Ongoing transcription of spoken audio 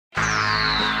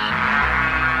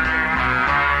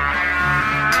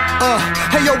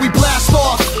Hey yo, we blast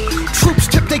off. Troops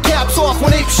tip their caps off when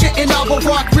Apeshit and Nabo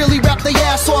Rawk really rap their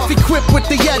ass off. Equipped with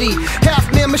the Yeti,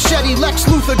 half-man machete, Lex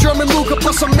Luthor, German Luger,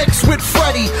 plus a mix with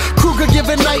Freddy Krueger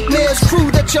giving nightmares,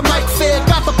 crew that you might fear.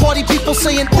 Got the party people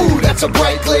saying, ooh, that's a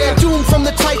bright glare. Doom from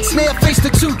the tight snare, face the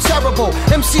too terrible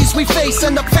MCs we face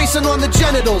end up facing on the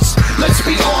genitals. Let's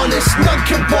be honest, none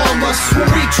can bomb us when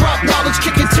we drop knowledge,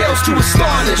 kicking tails to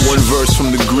astonish. One verse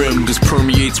from the grim just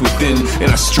permeates within,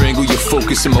 and I strangle your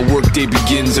focus and my workday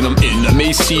begins, and I'm in. I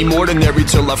may seem ordinary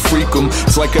till I freak 'em.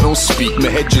 It's like I don't speak, my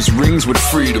head just rings with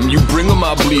freedom. You bring 'em,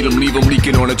 I bleed 'em, leave 'em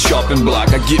leaking on a chopping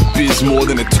block. I get biz more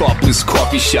than a topless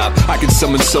coffee shop. I can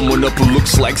summon someone up who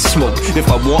looks like smoke if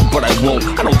I want, but I won't.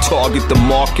 I don't target the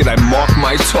market, I mark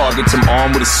my targets. I'm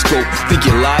armed with a scope. Think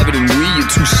you're liver than we, you're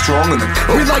too strong in the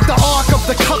coat. We like the Ark of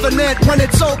the Covenant when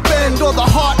it's opened, or the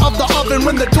heart of the oven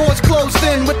when the door's closed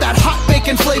in, with that hot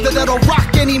bacon flavor that'll rock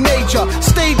any major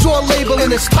stage or label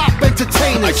and its top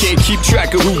entertainers. I can't keep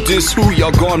track of who diss who,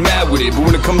 y'all gone mad with it. But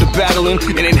when it come to battling,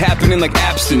 it ain't happening like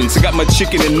abstinence. I got my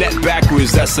chicken and net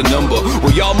backwards, that's the number.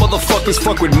 Well, y'all motherfuckers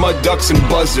fuck with mud ducks and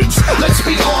buzzards. Let's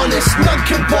be honest, none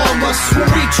can bomb us when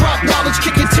we drop knowledge,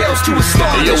 kicking tails to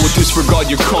astonish. Hey yo, we'll disregard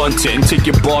your content and take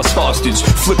your boss hostage.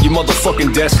 Flip your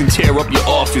motherfucking desk and tear up your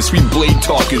office. We blade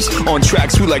talkers, on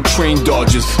tracks we like train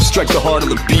dodgers. Strike the heart of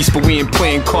the beast, but we ain't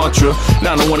playing Contra.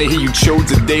 Now I don't wanna hear you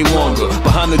chose a day longer.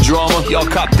 Behind the drama, y'all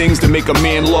cop things to make a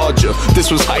man larger.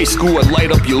 This was high school, I'd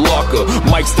light up your locker.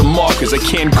 Mike's the markers, I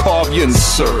can carve you and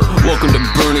serve. Welcome to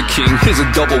Burner King, here's a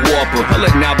double whopper. I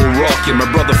let Nabo Rawk you,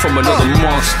 my brother from another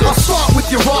monster. I'll start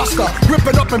with your roster,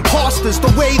 ripping up imposters.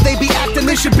 The way they be acting,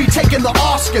 they should be taking the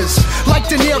Oscars. Like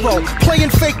De Niro, playing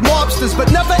fake mobsters,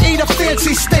 but never ate a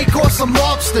fancy steak or some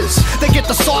lobsters. They get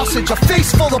the sausage, a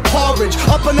face full of porridge.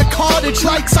 Up in the cottage,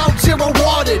 lights out, 0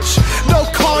 wattage. No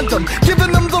condom,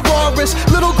 giving them the rawest.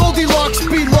 Little Goldilocks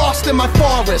be lost in my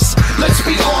forest. Let's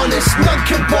be honest, none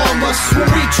can bomb us when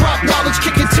we drop knowledge,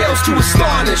 kicking tails to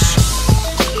astonish.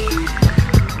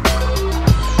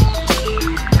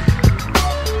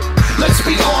 Let's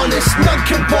be honest, none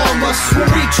can bomb us when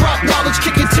we drop knowledge,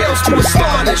 kicking tails to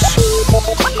astonish.